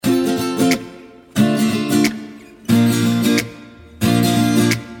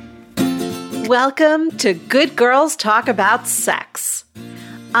Welcome to Good Girls Talk About Sex.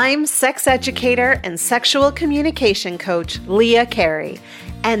 I'm sex educator and sexual communication coach Leah Carey,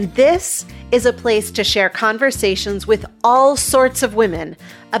 and this is a place to share conversations with all sorts of women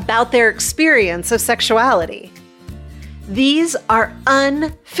about their experience of sexuality. These are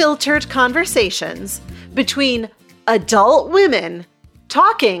unfiltered conversations between adult women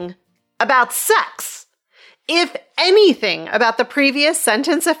talking about sex. If anything about the previous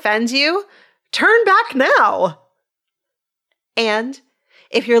sentence offends you, turn back now. And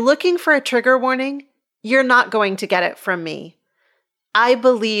if you're looking for a trigger warning, you're not going to get it from me. I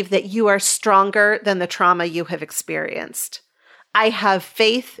believe that you are stronger than the trauma you have experienced. I have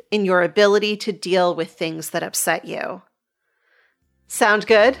faith in your ability to deal with things that upset you. Sound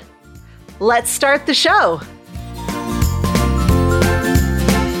good? Let's start the show.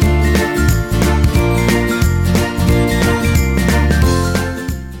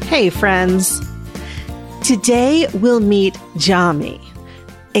 Hey friends, today we'll meet Jami,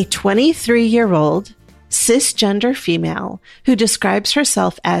 a 23-year-old cisgender female who describes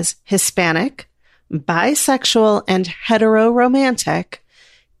herself as Hispanic, bisexual, and heteroromantic,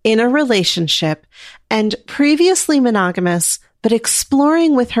 in a relationship, and previously monogamous, but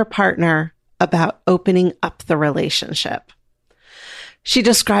exploring with her partner about opening up the relationship. She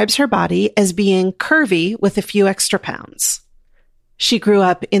describes her body as being curvy with a few extra pounds. She grew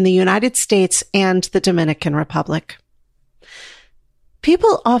up in the United States and the Dominican Republic.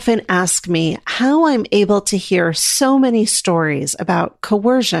 People often ask me how I'm able to hear so many stories about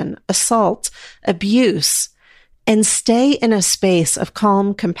coercion, assault, abuse, and stay in a space of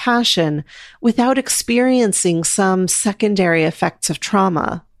calm compassion without experiencing some secondary effects of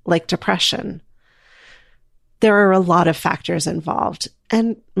trauma, like depression. There are a lot of factors involved,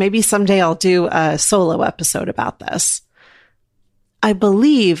 and maybe someday I'll do a solo episode about this. I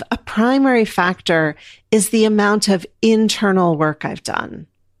believe a primary factor is the amount of internal work I've done.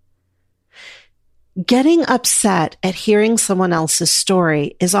 Getting upset at hearing someone else's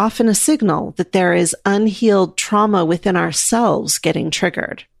story is often a signal that there is unhealed trauma within ourselves getting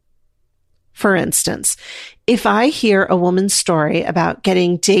triggered. For instance, if I hear a woman's story about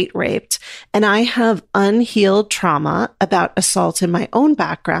getting date raped and I have unhealed trauma about assault in my own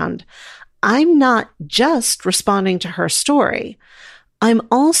background, I'm not just responding to her story. I'm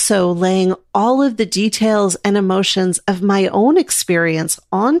also laying all of the details and emotions of my own experience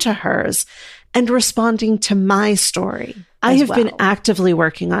onto hers and responding to my story. I have been actively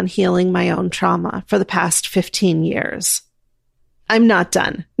working on healing my own trauma for the past 15 years. I'm not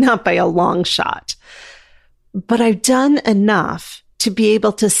done, not by a long shot, but I've done enough to be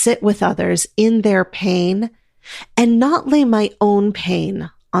able to sit with others in their pain and not lay my own pain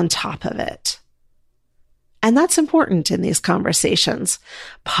on top of it. And that's important in these conversations.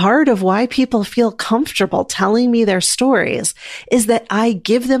 Part of why people feel comfortable telling me their stories is that I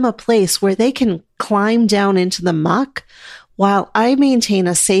give them a place where they can climb down into the muck while I maintain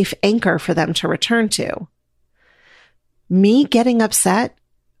a safe anchor for them to return to. Me getting upset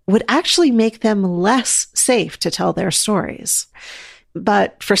would actually make them less safe to tell their stories.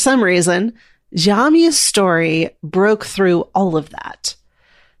 But for some reason, Jami's story broke through all of that.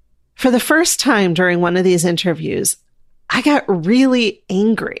 For the first time during one of these interviews, I got really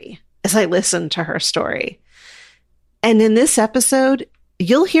angry as I listened to her story. And in this episode,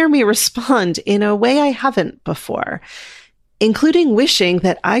 you'll hear me respond in a way I haven't before, including wishing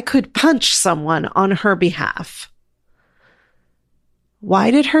that I could punch someone on her behalf. Why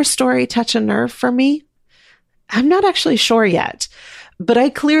did her story touch a nerve for me? I'm not actually sure yet, but I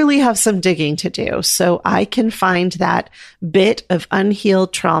clearly have some digging to do so I can find that bit of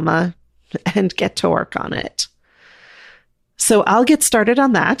unhealed trauma and get to work on it. So I'll get started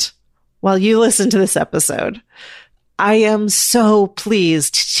on that while you listen to this episode. I am so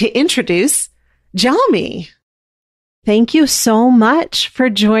pleased to introduce Jami. Thank you so much for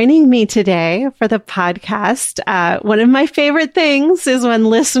joining me today for the podcast. One of my favorite things is when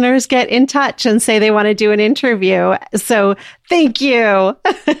listeners get in touch and say they want to do an interview. So thank you.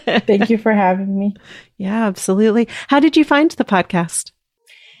 Thank you for having me. Yeah, absolutely. How did you find the podcast?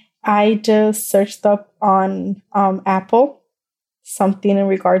 I just searched up on Apple something in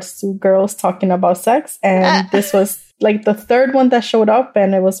regards to girls talking about sex. And this was like the third one that showed up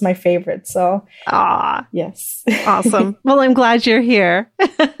and it was my favorite. So, yes. Awesome. Well, I'm glad you're here.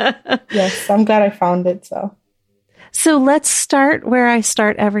 Yes, I'm glad I found it. So let's start where I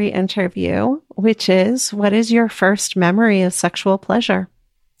start every interview, which is, what is your first memory of sexual pleasure?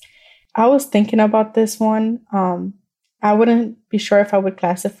 I was thinking about this one. I wouldn't be sure if I would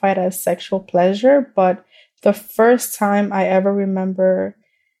classify it as sexual pleasure, but the first time I ever remember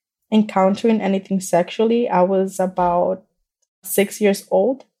encountering anything sexually, I was about 6 years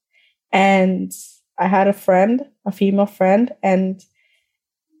old. And I had a friend, a female friend, and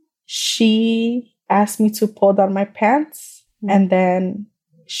she asked me to pull down my pants. And then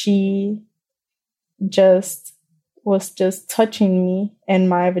she was just touching me in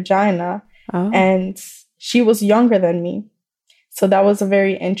my vagina. Oh. And she was younger than me. So that was a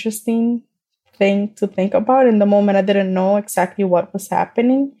very interesting thing to think about. In the moment, I didn't know exactly what was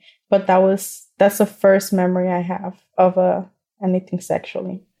happening, but that's the first memory I have of anything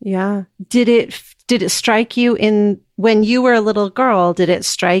sexually. Yeah. Did it strike you when you were a little girl, did it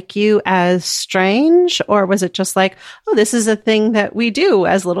strike you as strange, or was it just like, oh, this is a thing that we do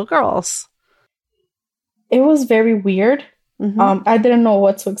as little girls? It was very weird. Mm-hmm. I didn't know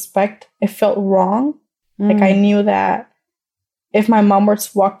what to expect. It felt wrong. Like I knew that if my mom were to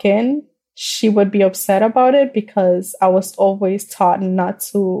walk in, she would be upset about it because I was always taught not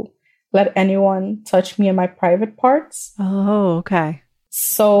to let anyone touch me in my private parts. Oh, okay.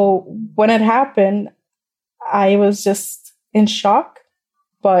 So when it happened, I was just in shock,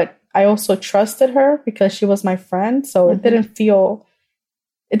 but I also trusted her because she was my friend. So it didn't feel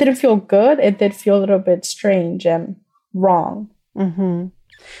good. It did feel a little bit strange and wrong. Mm-hmm.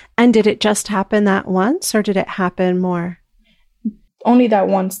 And did it just happen that once, or did it happen more? Only that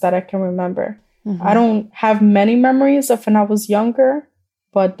once that I can remember. Mm-hmm. I don't have many memories of when I was younger,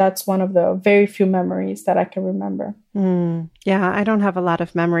 but that's one of the very few memories that I can remember. Yeah, I don't have a lot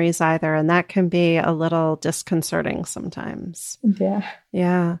of memories either, and that can be a little disconcerting sometimes. Yeah.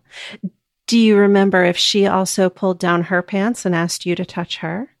 Yeah. Do you remember if she also pulled down her pants and asked you to touch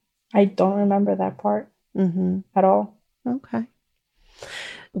her? I don't remember that part at all. Okay.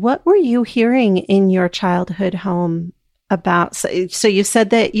 What were you hearing in your childhood home about? So you said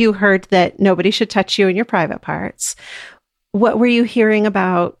that you heard that nobody should touch you in your private parts. What were you hearing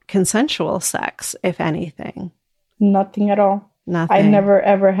about consensual sex, if anything? Nothing at all. Nothing. I never,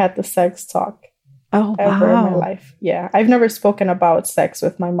 ever had the sex talk. Oh, ever wow. in my life. Yeah. I've never spoken about sex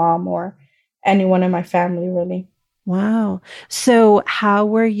with my mom or anyone in my family, really. Wow. So how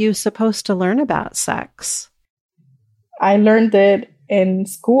were you supposed to learn about sex? I learned it in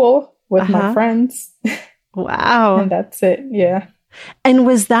school with my friends. Wow. And that's it. Yeah. And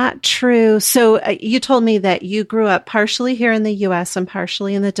was that true? So you told me that you grew up partially here in the U.S. and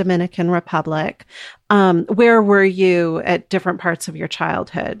partially in the Dominican Republic. Where were you at different parts of your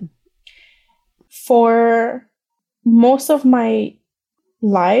childhood? For most of my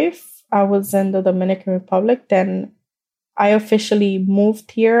life, I was in the Dominican Republic. Then I officially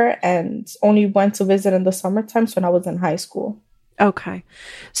moved here and only went to visit in the summertime when I was in high school. Okay.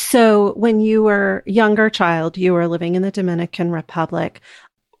 So when you were a younger child, you were living in the Dominican Republic.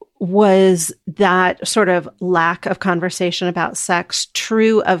 Was that sort of lack of conversation about sex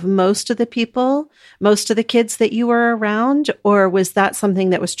true of most of the people, most of the kids that you were around, or was that something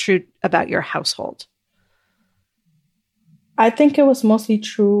that was true about your household? I think it was mostly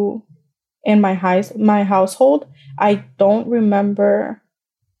true in my household. I don't remember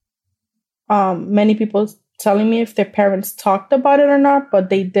many people telling me if their parents talked about it or not, but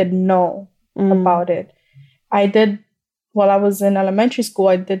they did know about it. While I was in elementary school,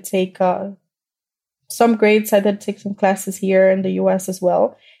 I did take some grades. I did take some classes here in the US as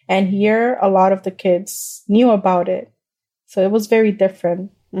well. And here, a lot of the kids knew about it. So it was very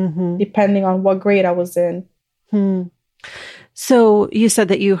different depending on what grade I was in. So you said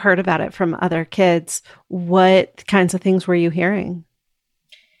that you heard about it from other kids. What kinds of things were you hearing?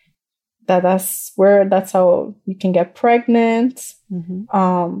 That's how you can get pregnant. But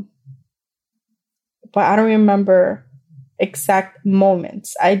I don't remember exact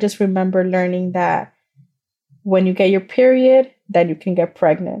moments. I just remember learning that when you get your period, then you can get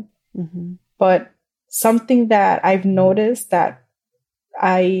pregnant. But something that I've noticed that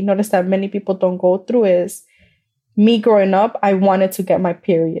many people don't go through is me growing up, I wanted to get my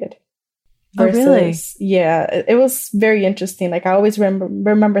period. Oh, really? Yeah, it was very interesting. Like I always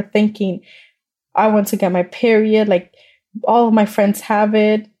remember thinking, I want to get my period. Like all of my friends have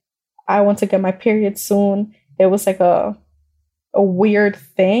it. I want to get my period soon. It was like a weird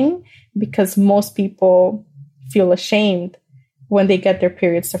thing because most people feel ashamed when they get their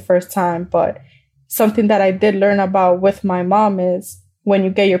periods the first time. But something that I did learn about with my mom is when you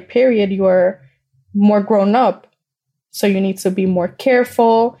get your period, you are more grown up. So you need to be more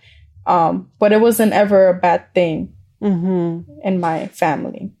careful. But it wasn't ever a bad thing in my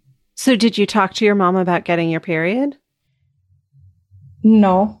family. So did you talk to your mom about getting your period?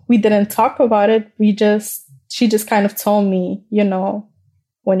 No, we didn't talk about it. She just kind of told me,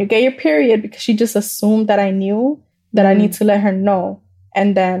 when you get your period, because she just assumed that I knew that I need to let her know.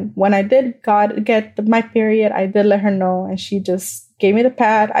 And then when I did get my period, I did let her know, and she just gave me the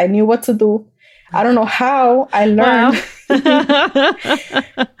pad. I knew what to do. I don't know how I learned, Wow.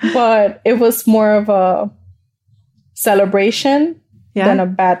 but it was more of a celebration than a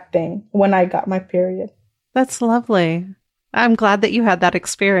bad thing when I got my period. That's lovely. I'm glad that you had that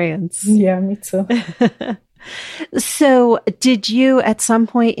experience. Yeah, me too. So did you at some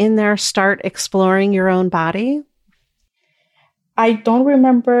point in there start exploring your own body? I don't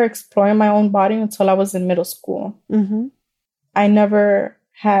remember exploring my own body until I was in middle school. Mm-hmm. I never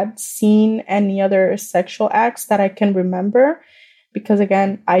had seen any other sexual acts that I can remember because,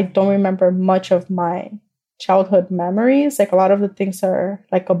 again, I don't remember much of my childhood memories. Like, a lot of the things are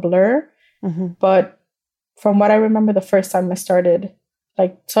like a blur. Mm-hmm. But from what I remember, the first time I started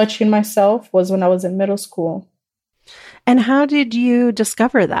like touching myself was when I was in middle school. And how did you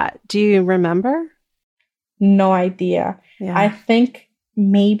discover that? Do you remember? No idea. Yeah. I think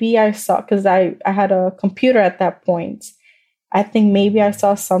maybe I saw, because I had a computer at that point. I think maybe I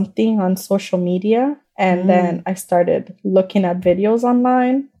saw something on social media, and then I started looking at videos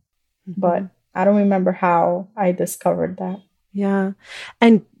online, but I don't remember how I discovered that. Yeah.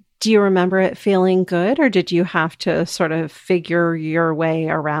 And do you remember it feeling good, or did you have to sort of figure your way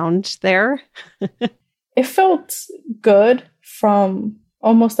around there? It felt good from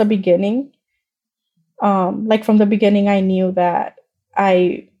almost the beginning. Like from the beginning, I knew that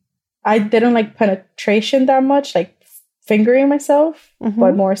I didn't like penetration that much, like fingering myself,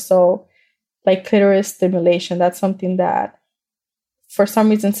 but more so like clitoris stimulation. That's something that for some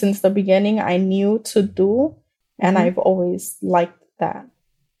reason since the beginning I knew to do, and I've always liked that.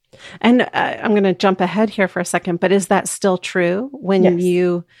 And I'm going to jump ahead here for a second, but is that still true when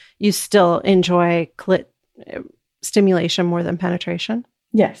you still enjoy clit stimulation more than penetration?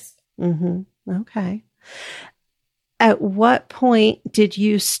 Yes. Okay. At what point did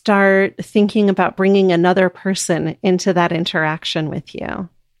you start thinking about bringing another person into that interaction with you?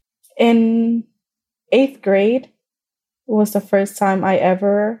 In 8th grade was the first time I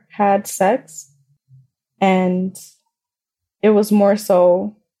ever had sex. And it was more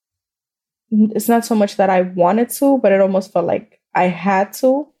so, it's not so much that I wanted to, but it almost felt like I had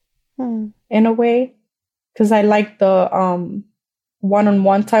to in a way. Because I like the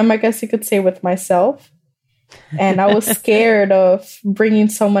one-on-one time, I guess you could say, with myself. And I was scared of bringing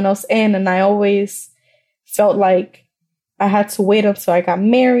someone else in. And I always felt like I had to wait until I got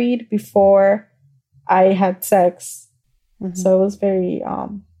married before I had sex. So it was very,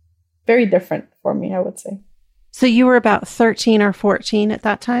 very different for me, I would say. So you were about 13 or 14 at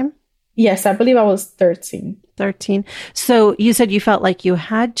that time? Yes, I believe I was 13. 13. So you said you felt like you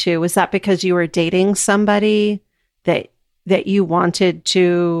had to. Was that because you were dating somebody that you wanted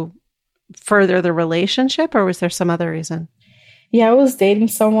to further the relationship, or was there some other reason? Yeah, I was dating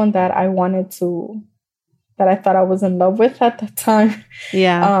someone that I wanted to, that I thought I was in love with at the time.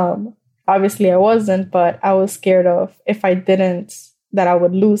 Yeah. Obviously I wasn't, but I was scared of if I didn't, that I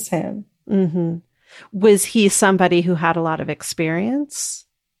would lose him. Was he somebody who had a lot of experience?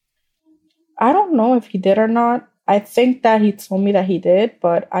 I don't know if he did or not. I think that he told me that he did,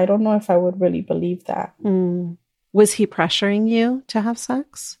 but I don't know if I would really believe that. Was he pressuring you to have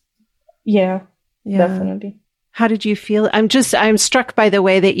sex? Yeah, definitely. How did you feel? I'm struck by the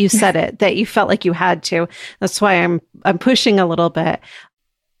way that you said it, that you felt like you had to. That's why I'm pushing a little bit.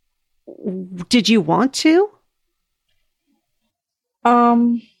 Did you want to?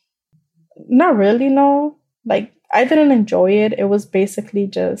 Not really, no. Like, I didn't enjoy it. It was basically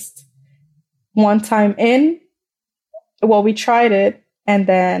just one time in. Well, we tried it, and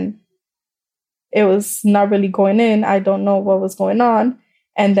then it was not really going in. I don't know what was going on.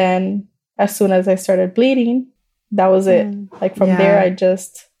 And then as soon as I started bleeding, that was it. Like from there, I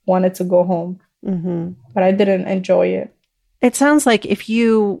just wanted to go home. But I didn't enjoy it. It sounds like if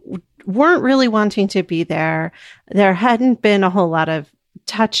you weren't really wanting to be there, there hadn't been a whole lot of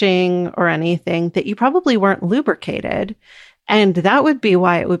touching or anything, that you probably weren't lubricated. And that would be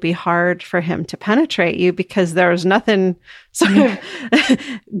why it would be hard for him to penetrate you, because there was nothing sort of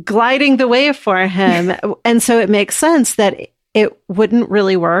gliding the way for him. And so it makes sense that it wouldn't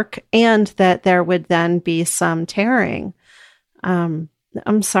really work, and that there would then be some tearing. I'm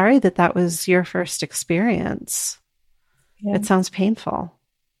sorry that was your first experience. Yeah. It sounds painful.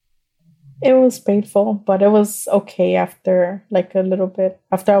 It was painful, but it was okay after like a little bit.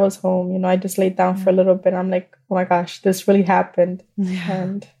 After I was home, I just laid down for a little bit. I'm like, oh my gosh, this really happened.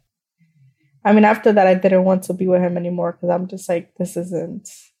 And I mean, after that, I didn't want to be with him anymore, because I'm just like, this isn't,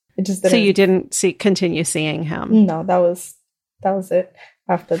 it just didn't. So you didn't continue seeing him? No, that was it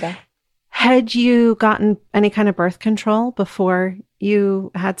after that. Had you gotten any kind of birth control before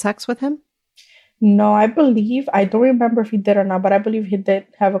you had sex with him? No, I don't remember if he did or not, but I believe he did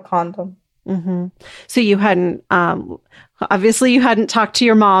have a condom. Mm-hmm. So you hadn't, obviously you hadn't talked to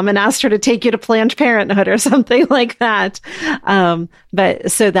your mom and asked her to take you to Planned Parenthood or something like that.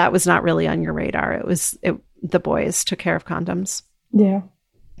 But so that was not really on your radar. The boys took care of condoms. Yeah.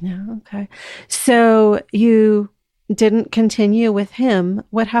 Yeah. Okay. So you didn't continue with him.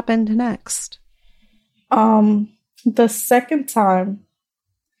 What happened next? The second time,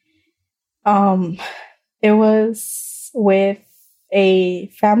 it was with a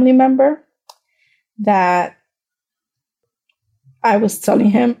family member that I was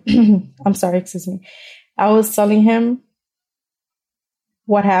telling him, I'm sorry, excuse me. I was telling him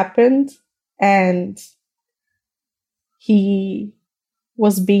what happened, and he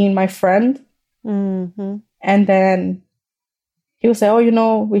was being my friend. Mm-hmm. And then he would say, oh,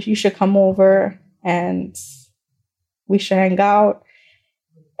 you should come over and we should hang out.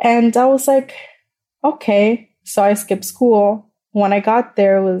 And I was like, okay. So I skipped school. When I got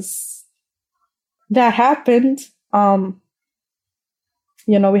there, that happened.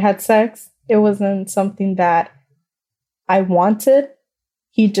 We had sex. It wasn't something that I wanted.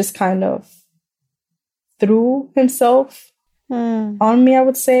 He just kind of threw himself on me, I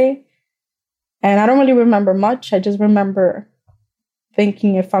would say. And I don't really remember much. I just remember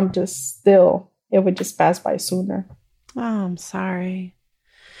thinking if I'm just still, it would just pass by sooner. Oh, I'm sorry.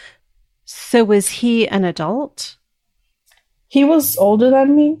 So was he an adult? He was older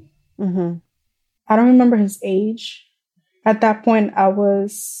than me. Mm-hmm. I don't remember his age. At that point,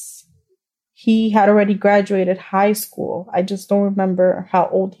 he had already graduated high school. I just don't remember how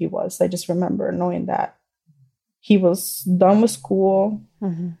old he was. I just remember knowing that he was done with school.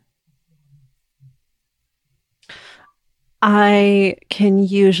 Mm-hmm. I can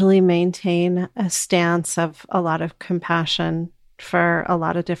usually maintain a stance of a lot of compassion for a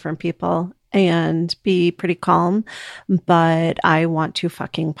lot of different people and be pretty calm, but I want to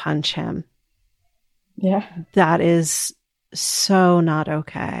fucking punch him. Yeah. That is so not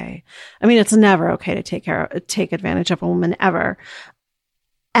okay. I mean, it's never okay to take advantage of a woman ever.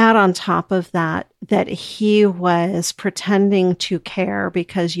 Add on top of that he was pretending to care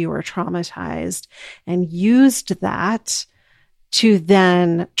because you were traumatized and used that to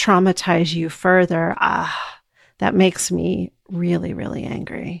then traumatize you further. That makes me really, really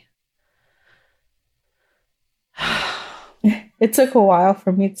angry. It took a while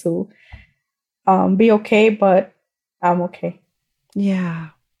for me to be okay, but I'm okay. Yeah.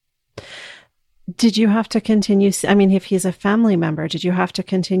 Did you have to continue? I mean, if he's a family member, did you have to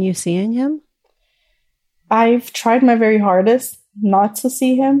continue seeing him? I've tried my very hardest not to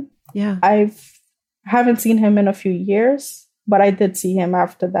see him. Yeah. I haven't seen him in a few years, but I did see him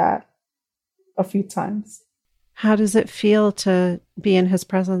after that a few times. How does it feel to be in his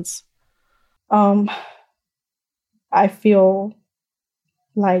presence? I feel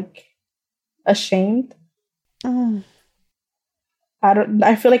like ashamed.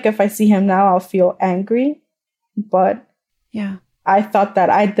 I feel like if I see him now, I'll feel angry, but yeah, I thought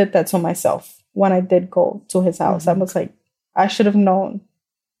that I did that to myself when I did go to his house. I was like, I should have known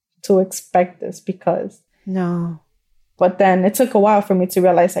to expect this because no. But then it took a while for me to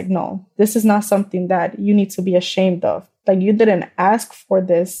realize, like, no, this is not something that you need to be ashamed of. Like, you didn't ask for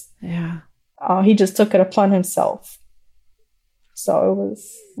this. Yeah. He just took it upon himself. So it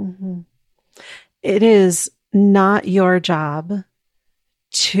was. It is not your job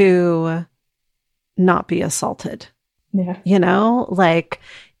to not be assaulted. Yeah. Like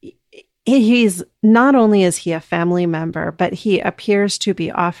he's not only is he a family member, but he appears to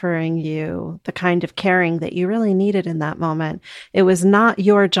be offering you the kind of caring that you really needed in that moment. It was not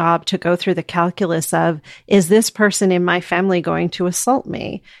your job to go through the calculus of, is this person in my family going to assault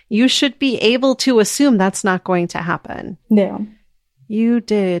me? You should be able to assume that's not going to happen. Yeah. You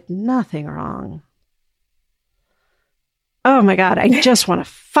did nothing wrong. Oh my God, I just want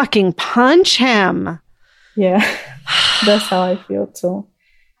to fucking punch him. Yeah, that's how I feel too.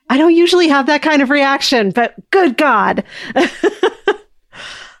 I don't usually have that kind of reaction, but good God.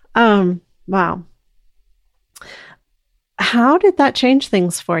 Wow. How did that change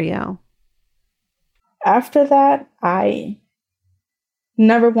things for you? After that, I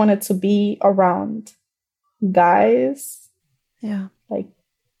never wanted to be around guys. Yeah. Like,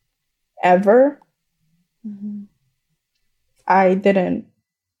 ever. I didn't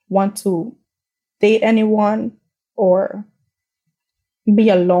want to date anyone or be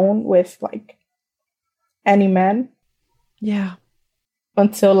alone with like any man. Yeah.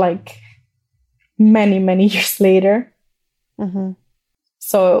 Until like many, many years later.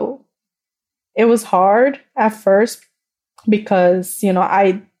 So it was hard at first because,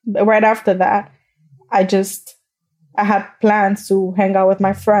 right after that, I had plans to hang out with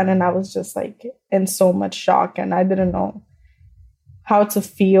my friend, and I was just like in so much shock, and I didn't know how to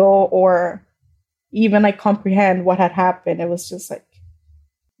feel or even like comprehend what had happened. It was just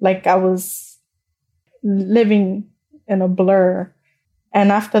like I was living in a blur.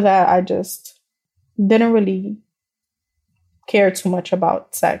 And after that, I just didn't really care too much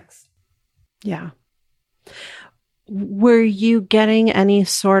about sex. Yeah. Were you getting any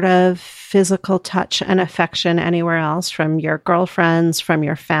sort of physical touch and affection anywhere else from your girlfriends, from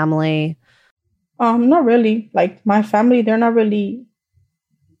your family? Not really. Like my family, they're not really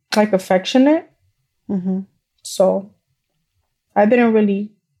like affectionate. Mm-hmm. So I didn't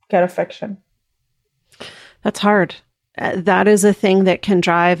really get affection. That's hard. That is a thing that can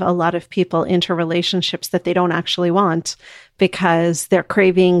drive a lot of people into relationships that they don't actually want because they're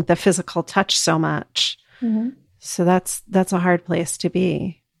craving the physical touch so much. Mm-hmm. So that's a hard place to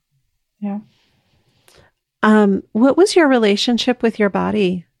be. Yeah. What was your relationship with your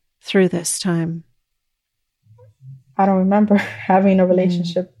body through this time? I don't remember having a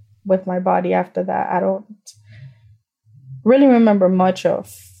relationship with my body after that. I don't really remember much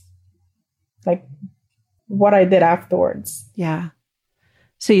of like what I did afterwards. Yeah.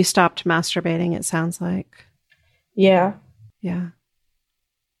 So you stopped masturbating, it sounds like. Yeah. Yeah.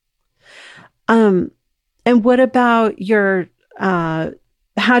 And what about your,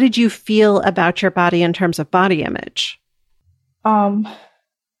 how did you feel about your body in terms of body image? My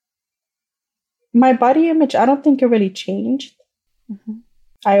body image, I don't think it really changed. Mm-hmm.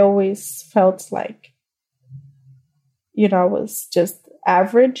 I always felt like, I was just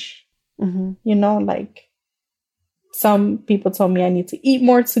average, like some people told me I need to eat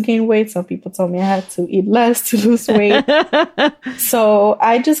more to gain weight. Some people told me I had to eat less to lose weight. So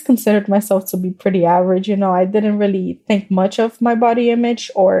I just considered myself to be pretty average. I didn't really think much of my body image,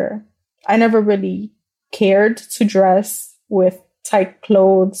 or I never really cared to dress with tight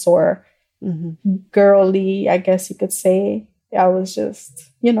clothes or girly, I guess you could say. I was just,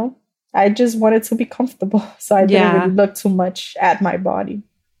 I just wanted to be comfortable. So I didn't really look too much at my body.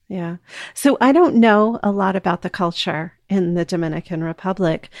 Yeah. So I don't know a lot about the culture in the Dominican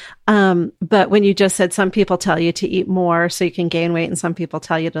Republic. But when you just said some people tell you to eat more so you can gain weight and some people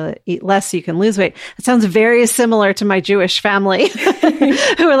tell you to eat less so you can lose weight, it sounds very similar to my Jewish family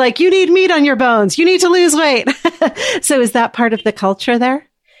who are like, you need meat on your bones. You need to lose weight. So is that part of the culture there?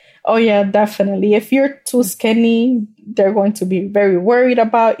 Oh, yeah, definitely. If you're too skinny, they're going to be very worried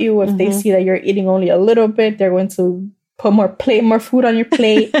about you. If they see that you're eating only a little bit, they're going to put more food on your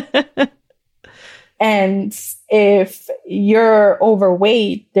plate. And if you're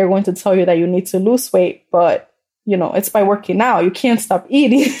overweight, they're going to tell you that you need to lose weight. But, it's by working out. You can't stop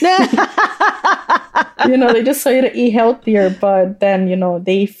eating. They just tell you to eat healthier. But then,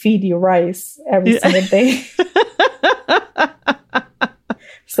 they feed you rice every single day.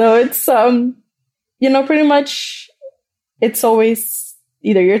 So it's, pretty much it's always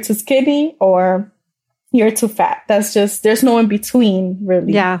either you're too skinny or you're too fat. There's no in between,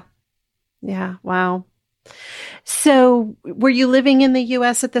 really. Yeah. Yeah. Wow. So were you living in the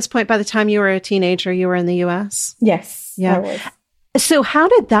U.S. at this point? By the time you were a teenager, you were in the U.S.? Yes. Yeah. I was. So how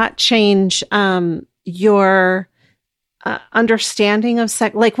did that change your understanding of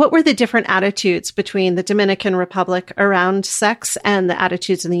sex? Like, what were the different attitudes between the Dominican Republic around sex and the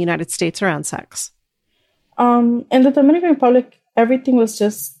attitudes in the United States around sex? In the Dominican Republic, everything was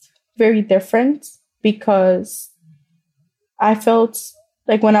just very different. Because I felt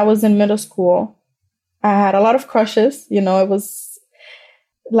like when I was in middle school, I had a lot of crushes. It was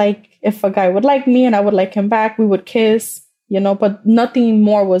like if a guy would like me and I would like him back, we would kiss, but nothing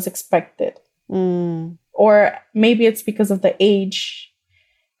more was expected. Or maybe it's because of the age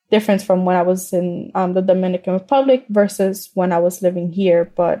difference from when I was in the Dominican Republic versus when I was living here.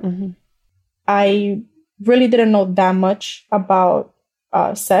 But I really didn't know that much about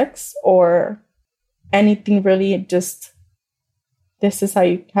sex or anything really. Just, this is how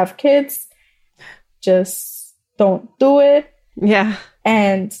you have kids. Just don't do it. Yeah.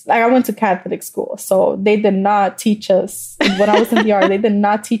 And I went to Catholic school, so they did not teach us, when I was in the art, they did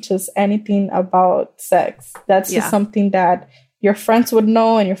not teach us anything about sex. That's just something that your friends would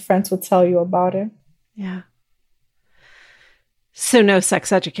know and your friends would tell you about it. Yeah. So no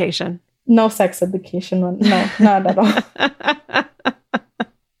sex education? No sex education. No, not at all.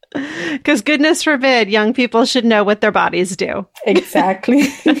 Because goodness forbid, young people should know what their bodies do. Exactly.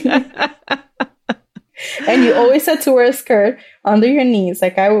 And And you always had to wear a skirt under your knees.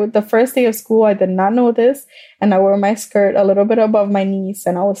 Like the first day of school, I did not know this. And I wore my skirt a little bit above my knees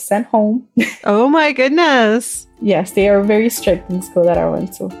and I was sent home. Oh my goodness. Yes, they are very strict in school that I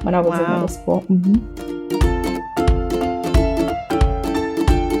went to when I was in middle school.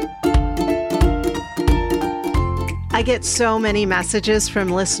 I get so many messages from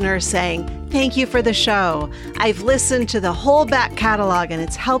listeners saying, thank you for the show. I've listened to the whole back catalog and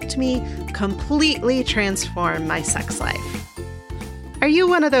it's helped me completely transform my sex life. Are you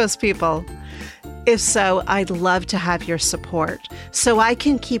one of those people? If so, I'd love to have your support so I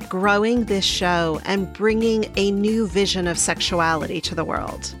can keep growing this show and bringing a new vision of sexuality to the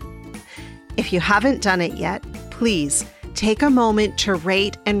world. If you haven't done it yet, please take a moment to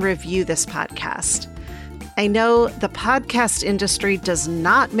rate and review this podcast. I know the podcast industry does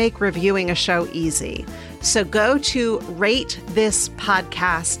not make reviewing a show easy, so go to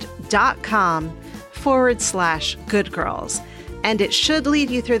ratethispodcast.com/goodgirls, and it should lead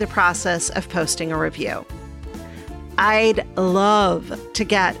you through the process of posting a review. I'd love to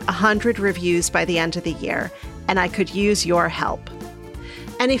get 100 reviews by the end of the year, and I could use your help.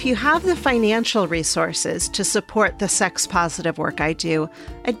 And if you have the financial resources to support the sex positive work I do,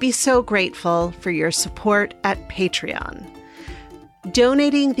 I'd be so grateful for your support at Patreon.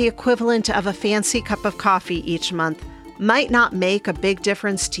 Donating the equivalent of a fancy cup of coffee each month might not make a big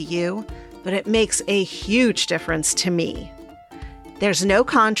difference to you, but it makes a huge difference to me. There's no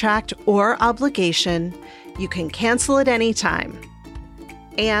contract or obligation. You can cancel at any time.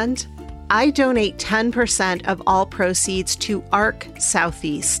 And I donate 10% of all proceeds to ARC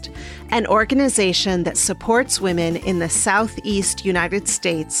Southeast, an organization that supports women in the Southeast United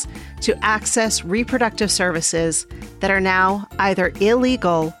States to access reproductive services that are now either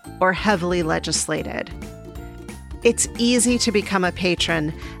illegal or heavily legislated. It's easy to become a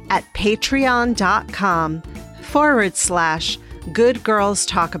patron at patreon.com/Good Girls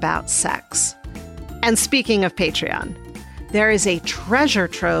Talk About Sex. And speaking of Patreon, there is a treasure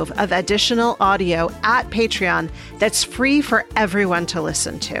trove of additional audio at Patreon that's free for everyone to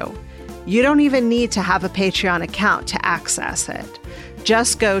listen to. You don't even need to have a Patreon account to access it.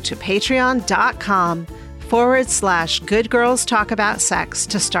 Just go to patreon.com/Good Girls Talk About Sex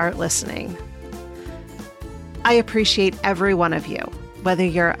to start listening. I appreciate every one of you, whether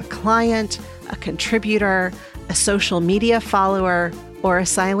you're a client, a contributor, a social media follower, or a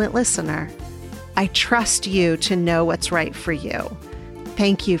silent listener. I trust you to know what's right for you.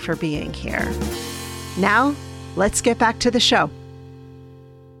 Thank you for being here. Now, let's get back to the show.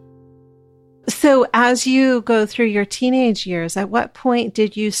 So as you go through your teenage years, at what point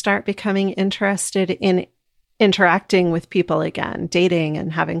did you start becoming interested in interacting with people again, dating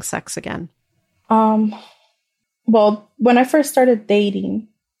and having sex again? Well, when I first started dating,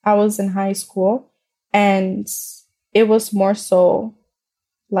 I was in high school and it was more so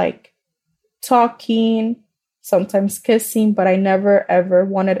like talking, sometimes kissing, but I never ever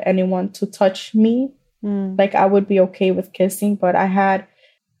wanted anyone to touch me. Like I would be okay with kissing, but I had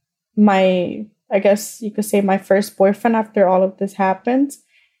I guess you could say my first boyfriend after all of this happened.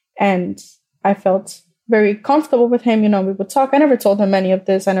 And I felt very comfortable with him. You know, we would talk. I never told him any of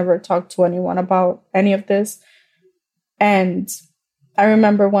this. I never talked to anyone about any of this. And I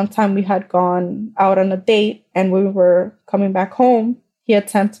remember one time we had gone out on a date and we were coming back home. He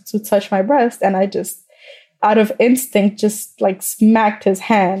attempted to touch my breast and I just, out of instinct, just like smacked his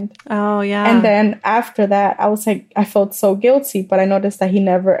hand. Oh, yeah. And then after that, I was like, I felt so guilty, but I noticed that he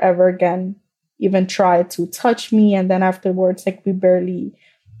never ever again even tried to touch me. And then afterwards, like we barely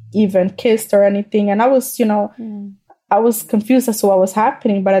even kissed or anything. And I was, you know, I was confused as to what was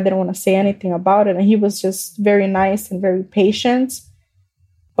happening, but I didn't want to say anything about it. And he was just very nice and very patient,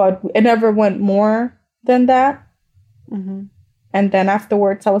 but it never went more than that. And then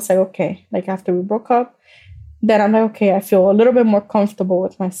afterwards, I was like, okay, like after we broke up, then I'm like, okay, I feel a little bit more comfortable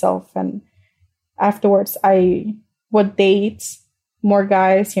with myself. And afterwards, I would date more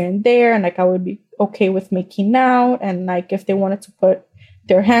guys here and there. And like, I would be okay with making out. And like, if they wanted to put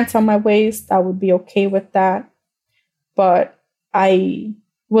their hands on my waist, I would be okay with that. But I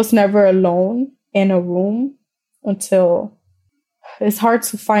was never alone in a room until... It's hard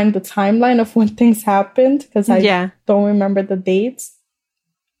to find the timeline of when things happened because I don't remember the dates.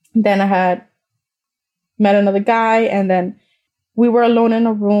 Then I had met another guy and then we were alone in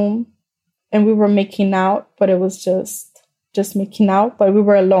a room and we were making out, but it was just making out, but we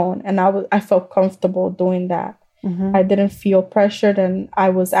were alone and I felt comfortable doing that. I didn't feel pressured and I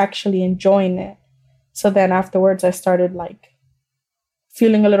was actually enjoying it. So then afterwards I started like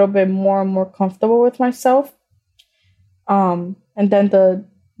feeling a little bit more and more comfortable with myself. And then the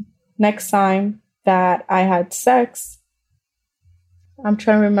next time that I had sex. I'm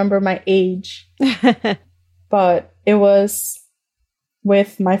trying to remember my age, but it was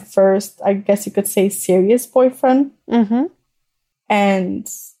with my first, I guess you could say, serious boyfriend. Mm-hmm. And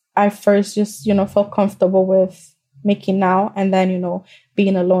I first just, felt comfortable with making out and then,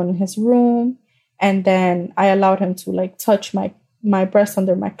 being alone in his room. And then I allowed him to like touch my breast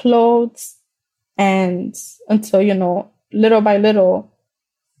under my clothes. And until, little by little,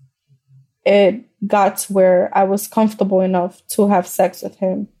 it got to where I was comfortable enough to have sex with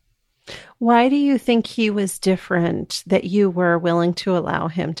him. Why do you think he was different that you were willing to allow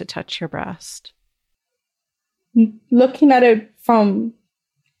him to touch your breast? Looking at it from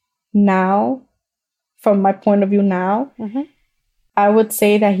my point of view now, mm-hmm. I would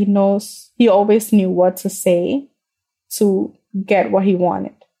say that he always knew what to say to get what he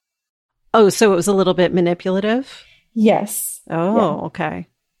wanted. Oh, so it was a little bit manipulative? Yes. Oh, yeah. Okay.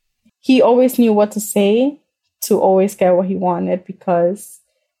 He always knew what to say to always get what he wanted because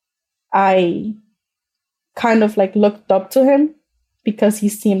I kind of like looked up to him because he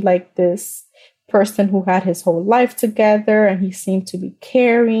seemed like this person who had his whole life together and he seemed to be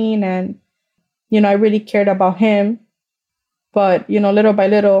caring and, I really cared about him. But, little by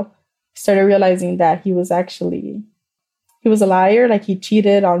little, I started realizing that he was a liar. Like he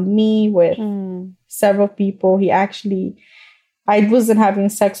cheated on me with several people. I wasn't having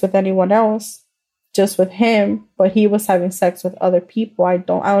sex with anyone else, just with him, but he was having sex with other people. I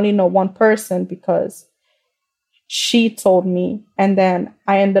only know one person because she told me. And then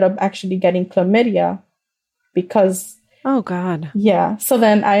I ended up actually getting chlamydia because. Oh, God. Yeah. So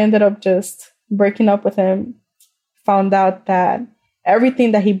then I ended up just breaking up with him, found out that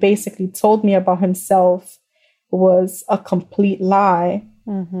everything that he basically told me about himself was a complete lie.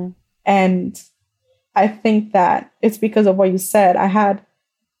 Mm-hmm. And I think that it's because of what you said. I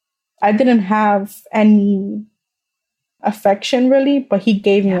didn't have any affection really, but he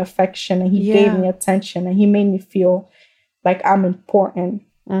gave me affection and he gave me attention and he made me feel like I'm important.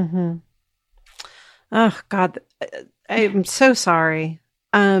 Mm-hmm. Oh, God. I'm so sorry.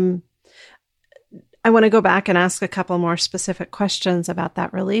 I want to go back and ask a couple more specific questions about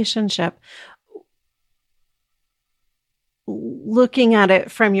that relationship. Looking at it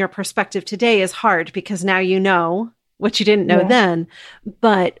from your perspective today is hard because now you know what you didn't know then.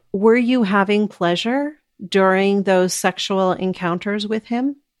 But were you having pleasure during those sexual encounters with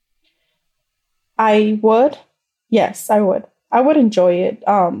him? I would. Yes, I would. I would enjoy it.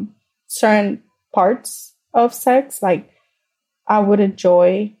 Certain parts of sex, like I would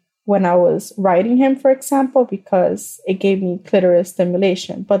enjoy when I was riding him, for example, because it gave me clitoris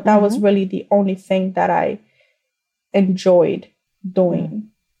stimulation. But that was really the only thing that I enjoyed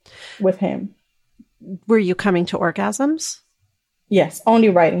doing with him. Were you coming to orgasms? Yes, only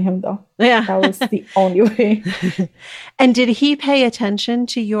riding him though. Yeah. That was the only way. And did he pay attention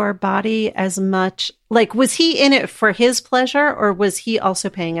to your body as much? Like, was he in it for his pleasure or was he also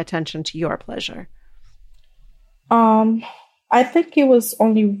paying attention to your pleasure? I think he was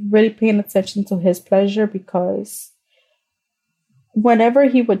only really paying attention to his pleasure because whenever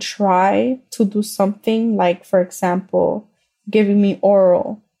he would try to do something, like, for example, giving me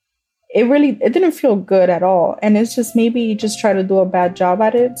oral, it didn't feel good at all. And it's just maybe he just tried to do a bad job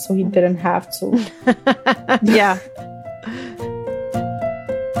at it, so he didn't have to. Yeah.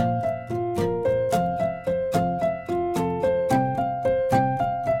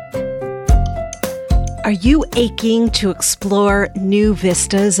 Are you aching to explore new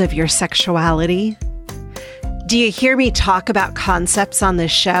vistas of your sexuality? Do you hear me talk about concepts on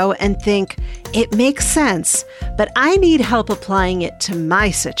this show and think, it makes sense, but I need help applying it to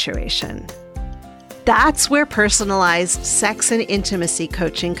my situation? That's where personalized sex and intimacy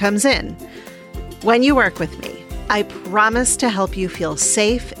coaching comes in. When you work with me, I promise to help you feel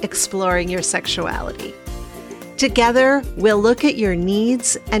safe exploring your sexuality. Together, we'll look at your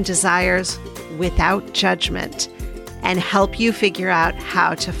needs and desires without judgment and help you figure out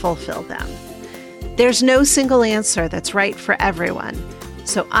how to fulfill them. There's no single answer that's right for everyone,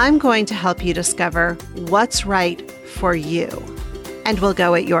 so I'm going to help you discover what's right for you, and we'll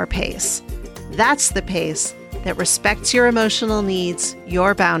go at your pace. That's the pace that respects your emotional needs,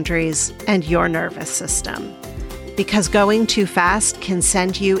 your boundaries, and your nervous system. Because going too fast can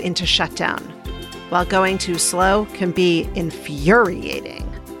send you into shutdown, while going too slow can be infuriating.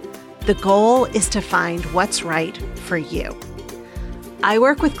 The goal is to find what's right for you. I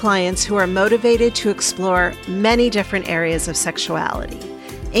work with clients who are motivated to explore many different areas of sexuality,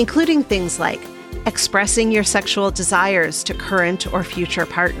 including things like expressing your sexual desires to current or future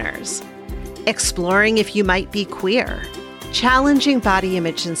partners, exploring if you might be queer, challenging body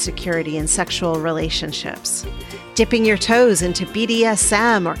image insecurity in sexual relationships, dipping your toes into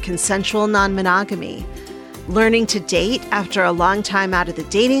BDSM or consensual non-monogamy, learning to date after a long time out of the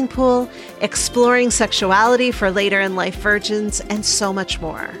dating pool, exploring sexuality for later in life virgins, and so much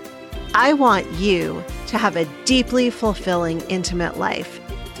more. I want you to have a deeply fulfilling, intimate life,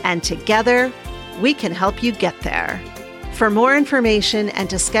 and together we can help you get there. For more information and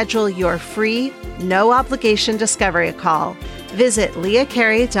to schedule your free, no obligation discovery call, visit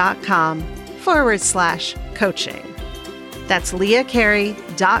leahcarey.com/coaching. That's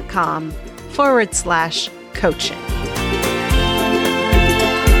leahcarey.com/coaching.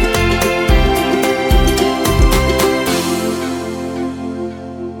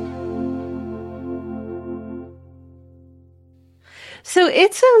 So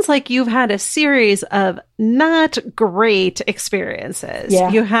it sounds like you've had a series of not great experiences.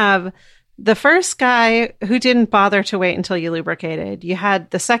 Yeah. You have the first guy who didn't bother to wait until you lubricated. You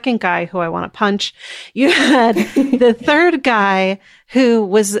had the second guy who I want to punch. You had the third guy who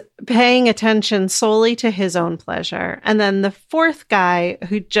was paying attention solely to his own pleasure. And then the fourth guy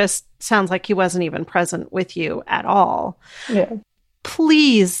who just sounds like he wasn't even present with you at all. Yeah.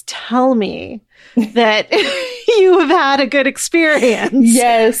 Please tell me that you have had a good experience.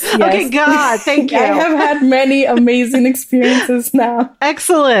 Yes. Okay, God, thank you. I have had many amazing experiences now.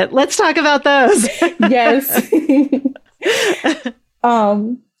 Excellent. Let's talk about those. Yes.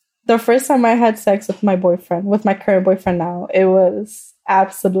 The first time I had sex with my current boyfriend now, it was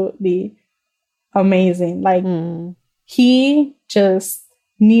absolutely amazing. Like, he just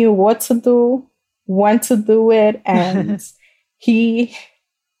knew what to do, when to do it, and he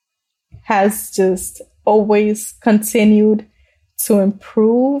has just always continued to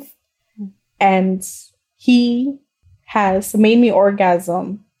improve, and he has made me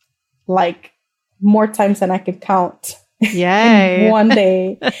orgasm like more times than I could count. Yay. In one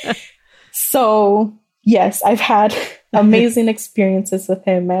day. So yes, I've had amazing experiences with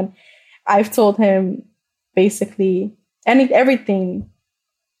him, and I've told him basically everything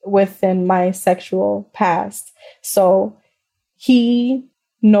within my sexual past. So he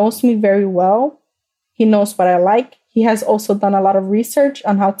knows me very well. He knows what I like. He has also done a lot of research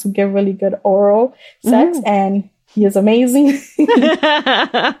on how to give really good oral sex, and he is amazing.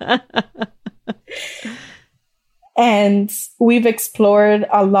 And we've explored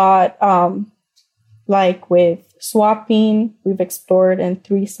a lot, like with swapping. We've explored in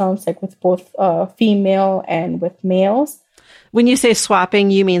threesomes, like with both female and with males. When you say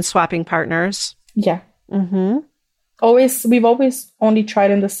swapping, you mean swapping partners? Yeah. Mm-hmm. We've always only tried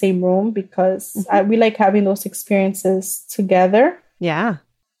in the same room because we like having those experiences together. Yeah.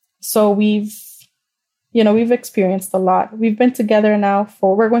 So we've experienced a lot. We've been together now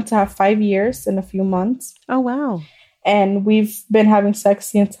we're going to have 5 years in a few months. Oh, wow. And we've been having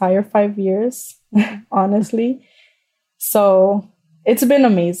sex the entire 5 years, honestly. So it's been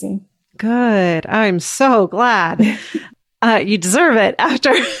amazing. Good. I'm so glad. You deserve it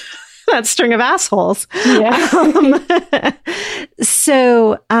after that string of assholes. Yeah.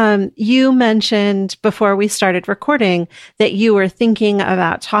 So you mentioned before we started recording that you were thinking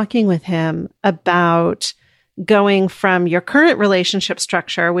about talking with him about going from your current relationship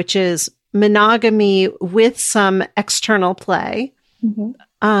structure, which is monogamy with some external play,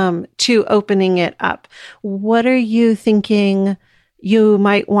 to opening it up. What are you thinking you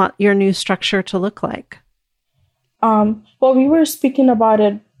might want your new structure to look like? Well, we were speaking about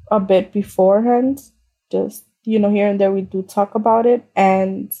it a bit beforehand, just, here and there we do talk about it.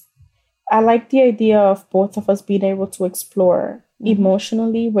 And I like the idea of both of us being able to explore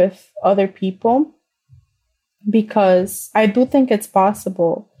emotionally with other people, because I do think it's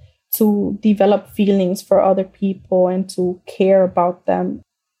possible to develop feelings for other people and to care about them,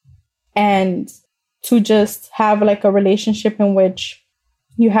 and to just have like a relationship in which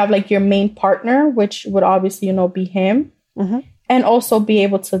you have like your main partner, which would obviously, be him, and also be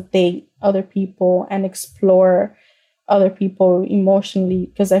able to date other people and explore other people emotionally.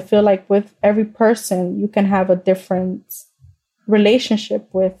 Because I feel like with every person, you can have a different relationship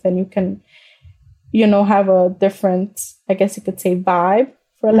with, and you can, have a different, I guess you could say, vibe,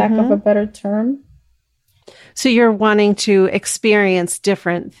 for lack of a better term. So you're wanting to experience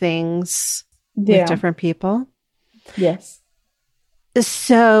different things with different people? Yes.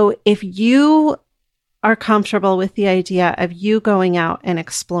 So if you are comfortable with the idea of you going out and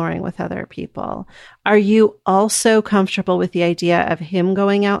exploring with other people, are you also comfortable with the idea of him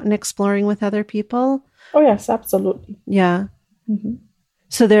going out and exploring with other people? Oh, yes, absolutely. Yeah.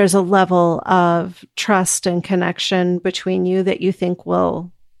 So there's a level of trust and connection between you that you think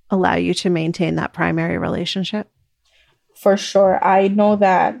will allow you to maintain that primary relationship? for sure. I know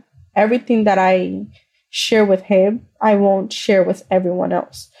that everything that I share with him, I won't share with everyone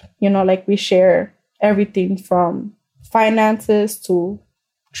else. Like we share everything from finances to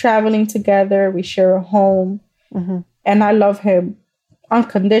traveling together. We share a home. Mm-hmm. And I love him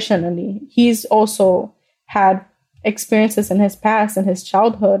unconditionally. He's also had experiences in his past and his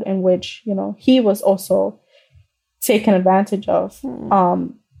childhood in which, he was also taken advantage of.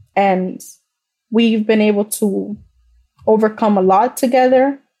 And we've been able to overcome a lot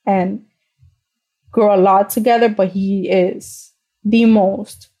together and grow a lot together, but he is the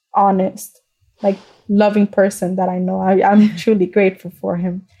most honest, like loving person that I know. I'm truly grateful for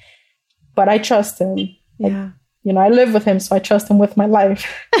him, but I trust him. Yeah. I live with him, so I trust him with my life.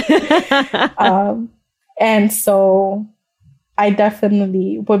 And so I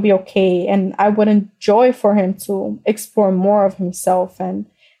definitely would be okay. And I would enjoy for him to explore more of himself. And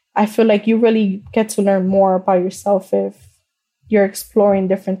I feel like you really get to learn more about yourself if you're exploring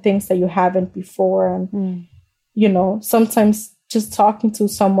different things that you haven't before. And, sometimes just talking to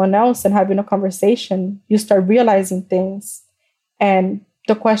someone else and having a conversation, you start realizing things. And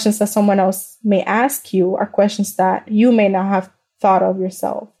the questions that someone else may ask you are questions that you may not have thought of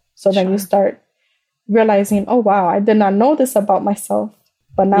yourself. So then you start realizing, oh, wow, I did not know this about myself,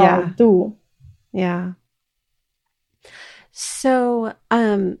 but now I do. Yeah. So,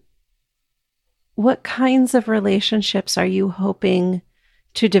 what kinds of relationships are you hoping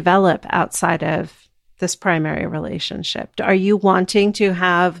to develop outside of this primary relationship? Are you wanting to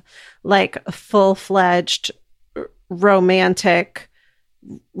have like full-fledged romantic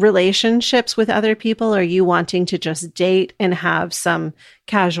relationships with other people? Are you wanting to just date and have some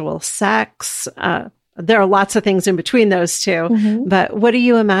casual sex? There are lots of things in between those two, but what are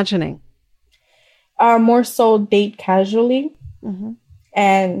you imagining? More so date casually.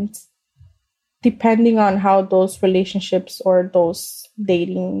 And depending on how those relationships or those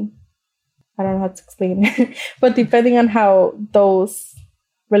dating, I don't know how to explain it, but depending on how those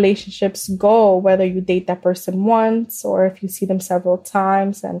relationships go, whether you date that person once or if you see them several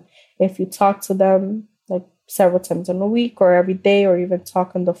times, and if you talk to them like several times in a week or every day, or even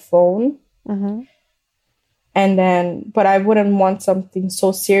talk on the phone. And then, but I wouldn't want something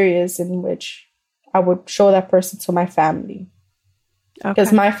so serious in which I would show that person to my family.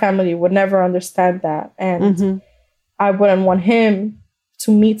 Because my family would never understand that. And I wouldn't want him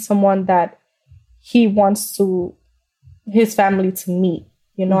to meet someone that he wants his family to meet.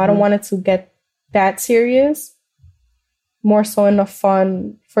 I don't want it to get that serious. More so in a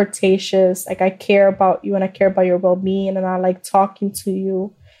fun, flirtatious, like I care about you and I care about your well-being and I like talking to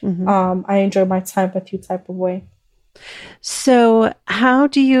you. I enjoy my time with you type of way. So how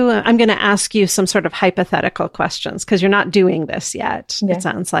do you, I'm going to ask you some sort of hypothetical questions because you're not doing this yet, it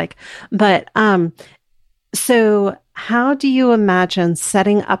sounds like. But so how do you imagine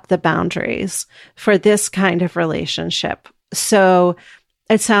setting up the boundaries for this kind of relationship? So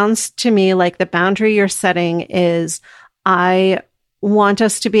it sounds to me like the boundary you're setting is, I want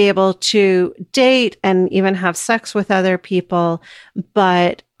us to be able to date and even have sex with other people,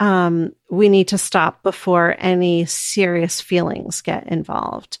 but we need to stop before any serious feelings get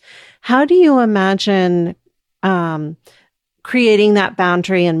involved. How do you imagine creating that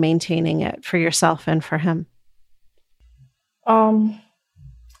boundary and maintaining it for yourself and for him?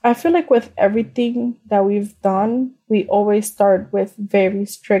 I feel like with everything that we've done, we always start with very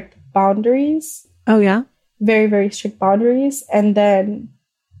strict boundaries. Oh, yeah? Very, very strict boundaries. And then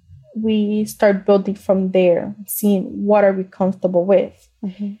we start building from there, seeing what are we comfortable with.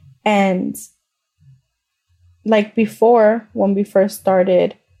 And like before, when we first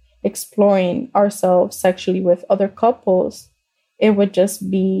started exploring ourselves sexually with other couples, it would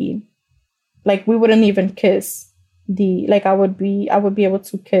just be like we wouldn't even kiss I would be able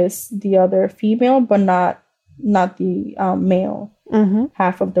to kiss the other female, but not the male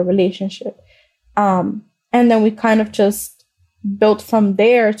half of the relationship. And then we kind of just built from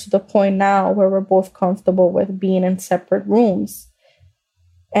there to the point now where we're both comfortable with being in separate rooms.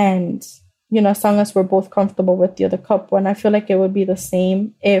 And, as long as we're both comfortable with the other couple. And I feel like it would be the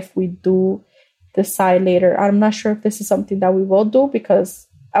same if we do decide later. I'm not sure if this is something that we will do, because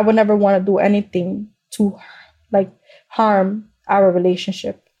I would never want to do anything to harm our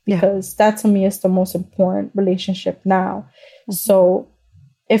relationship, because that to me is the most important relationship now. So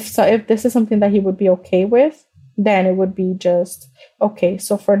if this is something that he would be okay with, then it would be just, okay,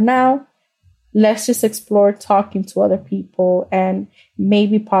 so for now, let's just explore talking to other people and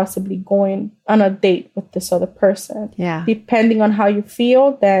maybe possibly going on a date with this other person. Yeah. Depending on how you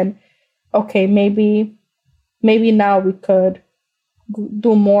feel, then, okay, maybe now we could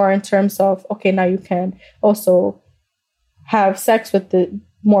do more in terms of, okay, now you can also have sex with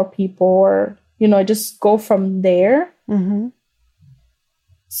more people, or, just go from there. Mm-hmm.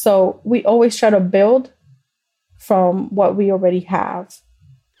 So we always try to build from what we already have.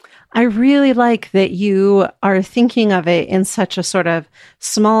 I really like that you are thinking of it in such a sort of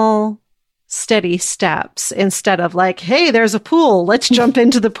small, steady steps instead of like, hey, there's a pool, let's jump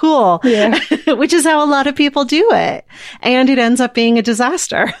into the pool, which is how a lot of people do it. And it ends up being a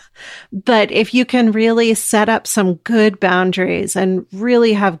disaster. But if you can really set up some good boundaries and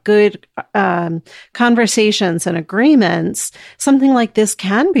really have good conversations and agreements, something like this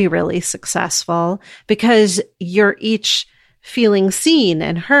can be really successful because you're each feeling seen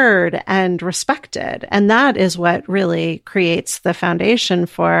and heard and respected. And that is what really creates the foundation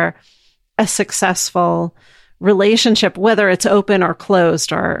for a successful relationship, whether it's open or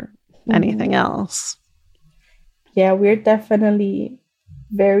closed or anything else. Yeah, we're definitely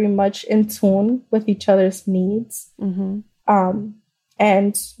very much in tune with each other's needs.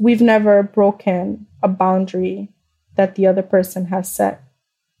 And we've never broken a boundary that the other person has set,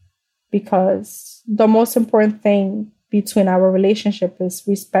 because the most important thing between our relationship is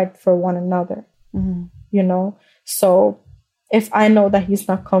respect for one another, So if I know that he's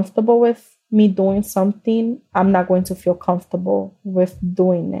not comfortable with me doing something, I'm not going to feel comfortable with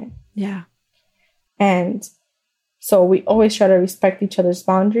doing it. Yeah. And so we always try to respect each other's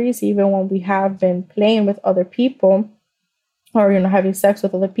boundaries, even when we have been playing with other people or, having sex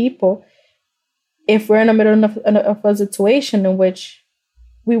with other people. If we're in the middle of a situation in which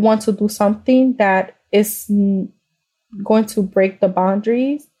we want to do something that is going to break the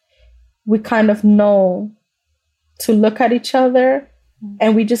boundaries, we kind of know to look at each other,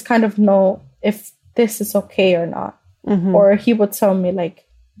 and we just kind of know if this is okay or not. Or he would tell me like,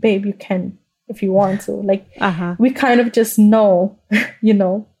 babe, you can, if you want to, like, we kind of just know,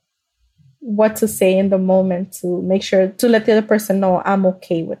 what to say in the moment to make sure to let the other person know I'm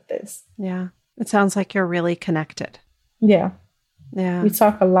okay with this. Yeah. It sounds like you're really connected. Yeah. Yeah. We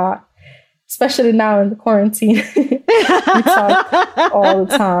talk a lot, especially now in the quarantine. We talk all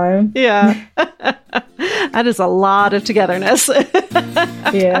the time. Yeah. That is a lot of togetherness.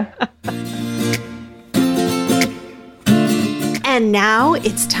 Yeah. And now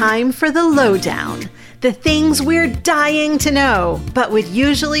it's time for the lowdown. The things we're dying to know, but would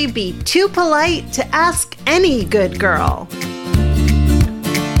usually be too polite to ask any good girl.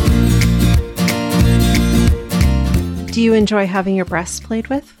 Do you enjoy having your breasts played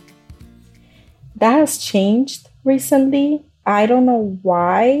with? That has changed recently. I don't know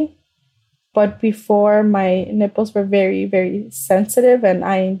why, but before my nipples were very, very sensitive and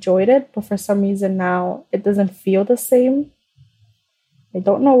I enjoyed it. But for some reason now it doesn't feel the same. I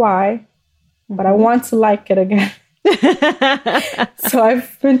don't know why, but I want to like it again. So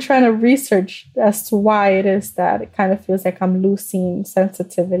I've been trying to research as to why it is that it kind of feels like I'm losing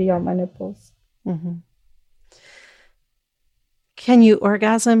sensitivity on my nipples. Can you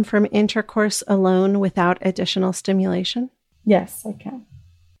orgasm from intercourse alone without additional stimulation? Yes, I can.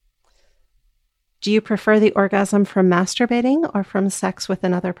 Do you prefer the orgasm from masturbating or from sex with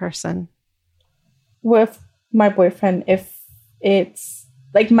another person? With my boyfriend, if it's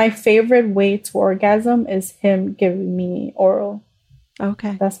like my favorite way to orgasm is him giving me oral.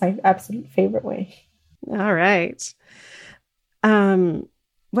 Okay. That's my absolute favorite way. All right.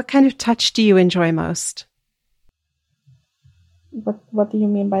 What kind of touch do you enjoy most? What do you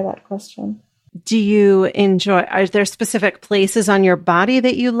mean by that question? Do you enjoy, are there specific places on your body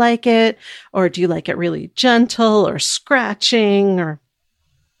that you like it? Or do you like it really gentle or scratching or?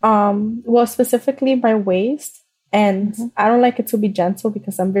 Well, specifically my waist. And I don't like it to be gentle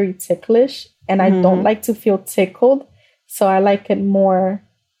because I'm very ticklish and I don't like to feel tickled. So I like it more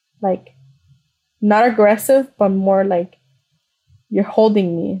like not aggressive, but more like you're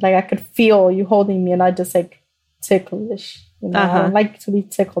holding me. Like I could feel you holding me and not just like ticklish. I don't like to be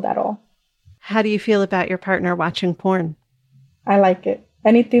tickled at all. How do you feel about your partner watching porn? I like it.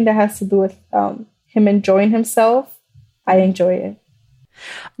 Anything that has to do with him enjoying himself, I enjoy it.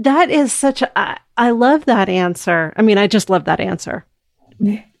 That is such a, I love that answer. I mean, I just love that answer.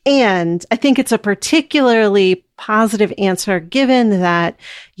 And I think it's a particularly positive answer given that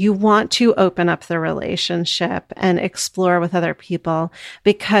you want to open up the relationship and explore with other people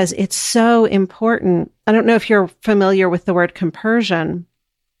because it's so important. I don't know if you're familiar with the word compersion,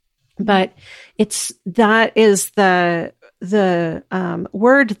 but that is the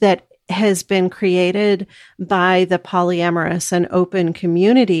word that has been created by the polyamorous and open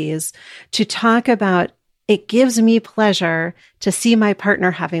communities to talk about it gives me pleasure to see my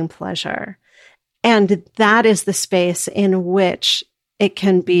partner having pleasure. And that is the space in which it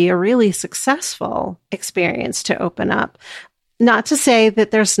can be a really successful experience to open up. Not to say that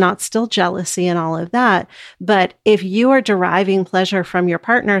there's not still jealousy and all of that, but if you are deriving pleasure from your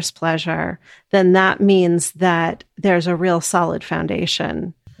partner's pleasure, then that means that there's a real solid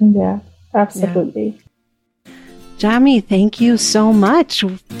foundation. Yeah, absolutely. Yeah. Jami, thank you so much.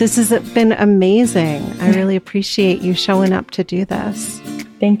 This has been amazing. I really appreciate you showing up to do this.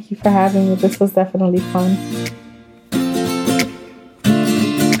 Thank you for having me. This was definitely fun.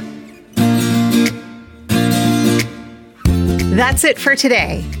 That's it for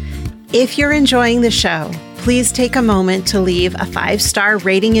today. If you're enjoying the show, please take a moment to leave a 5-star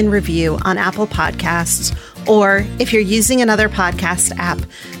rating and review on Apple Podcasts, or if you're using another podcast app,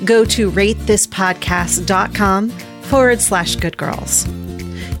 go to ratethispodcast.com/goodgirls.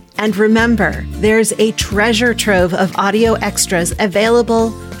 And remember, there's a treasure trove of audio extras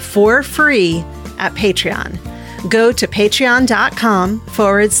available for free at Patreon. Go to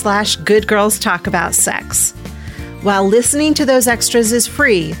patreon.com/goodgirlstalkaboutsex. While listening to those extras is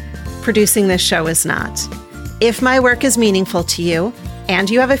free, producing this show is not. If my work is meaningful to you, and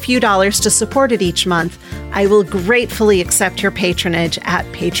you have a few dollars to support it each month, I will gratefully accept your patronage at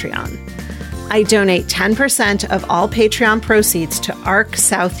Patreon. I donate 10% of all Patreon proceeds to ARC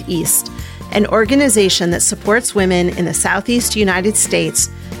Southeast, an organization that supports women in the Southeast United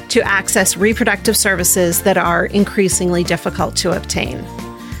States to access reproductive services that are increasingly difficult to obtain.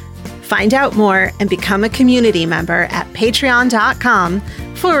 Find out more and become a community member at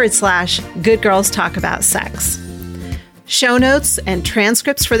patreon.com/goodgirlstalkaboutsex. Show notes and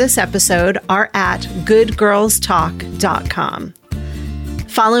transcripts for this episode are at goodgirlstalk.com.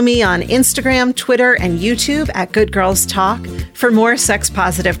 Follow me on Instagram, Twitter, and YouTube at Good Girls Talk for more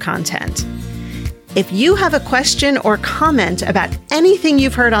sex-positive content. If you have a question or comment about anything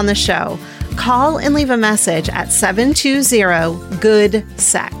you've heard on the show, call and leave a message at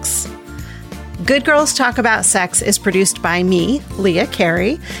 720-GOOD-SEX. Good Girls Talk About Sex is produced by me, Leah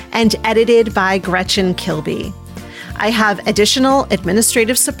Carey, and edited by Gretchen Kilby. I have additional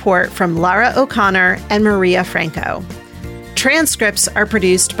administrative support from Lara O'Connor and Maria Franco. Transcripts are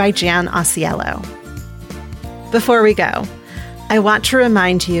produced by Jan Osiello. Before we go, I want to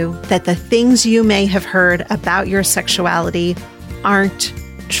remind you that the things you may have heard about your sexuality aren't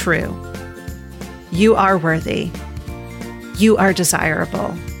true. You are worthy. You are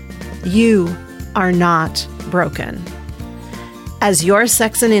desirable. You are not broken. As your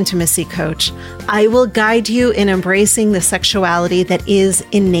sex and intimacy coach, I will guide you in embracing the sexuality that is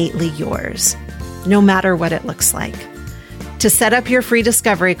innately yours, no matter what it looks like. To set up your free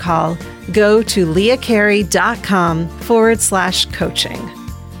discovery call, go to leahcarey.com/coaching.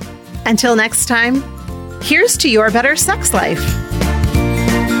 Until next time, here's to your better sex life.